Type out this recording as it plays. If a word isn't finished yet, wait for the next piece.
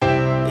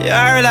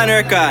You're on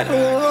record.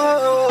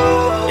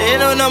 You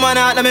know no man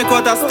out to make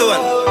out a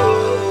stone.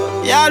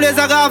 You always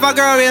a go for a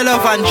girl you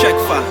love and check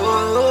for.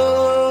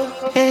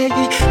 Hey,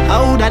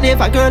 I woulda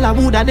never, girl, I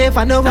woulda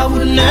never know. I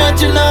wouldn't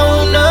hurt you,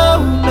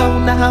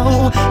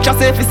 no.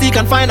 Just if you seek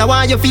and find, I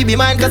want you feel be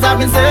mine, cause I've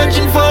been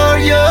searching for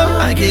you.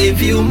 I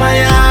gave you my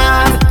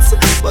heart,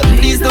 but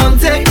please don't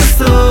take the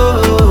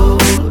soul.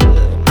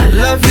 I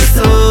love you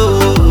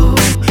so.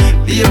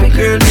 Baby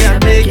girl, me I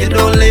beg you,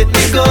 don't let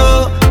me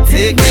go.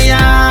 Take me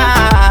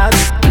out,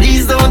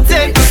 please don't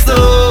take the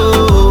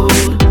soul.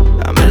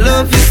 I'ma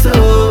love you so.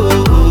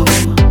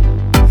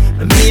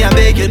 Me I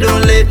beg you,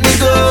 don't let me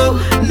go.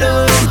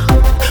 No,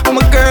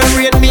 my girl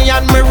rate me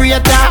and me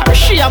rate her.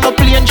 She am a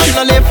plane, she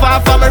no left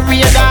off of my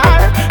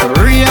radar.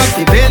 Real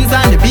the Benz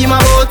and the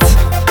Beamer boat.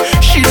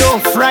 She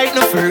don't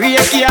frighten for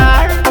real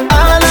car.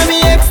 All of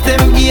me ex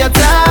them hate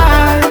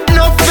her.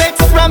 No vex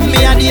from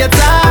me and hate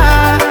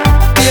her.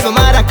 Baby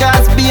mother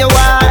cause be a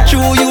war.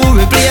 True you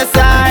replace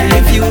her.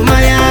 If you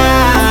my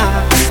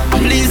heart,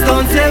 please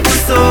don't take me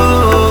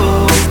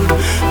soul.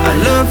 I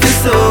love you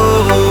so.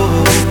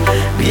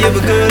 Baby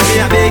girl, me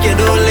I beg you,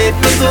 don't let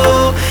me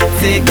go.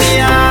 Take me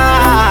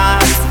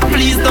out,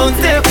 please don't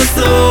take me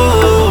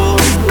so.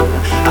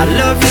 I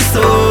love you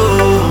so.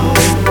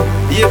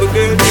 Baby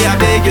girl, me I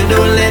beg you,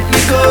 don't let me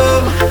go.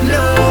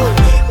 No.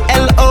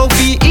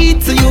 L-O-V-E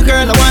to you,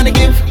 girl, I wanna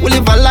give. We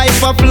live a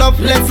life of love,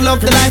 let's love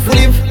the life we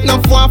live.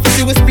 No one for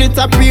see we split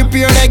up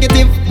pure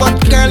negative. But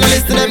girl, I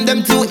listen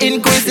them too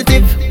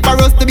inquisitive. For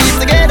us to be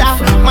together,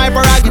 my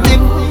prerogative.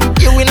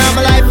 You in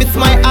my life, it's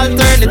my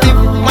alternative.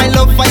 My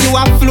love for you,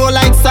 I flow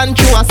like sun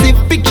through a sieve.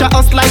 Picture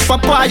us like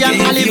papaya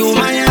and olive. You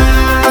my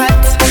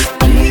heart,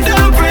 please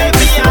don't break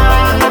me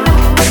heart.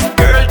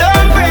 Girl,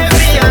 don't break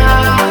me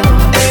heart.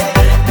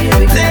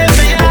 Take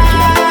me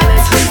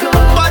heart,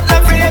 but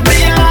not break me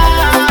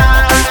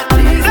heart.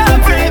 Don't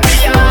break me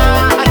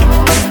heart.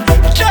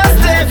 Just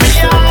take me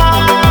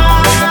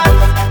heart.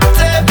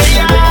 Take me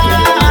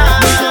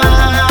heart.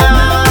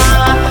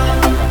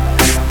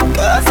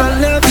 Cause I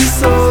love you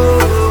so.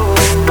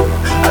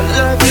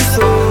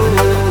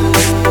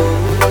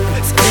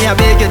 I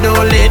beg you,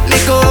 don't let me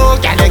go.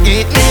 Can you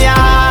get me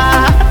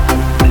out?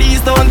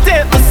 Please don't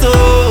take my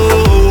soul.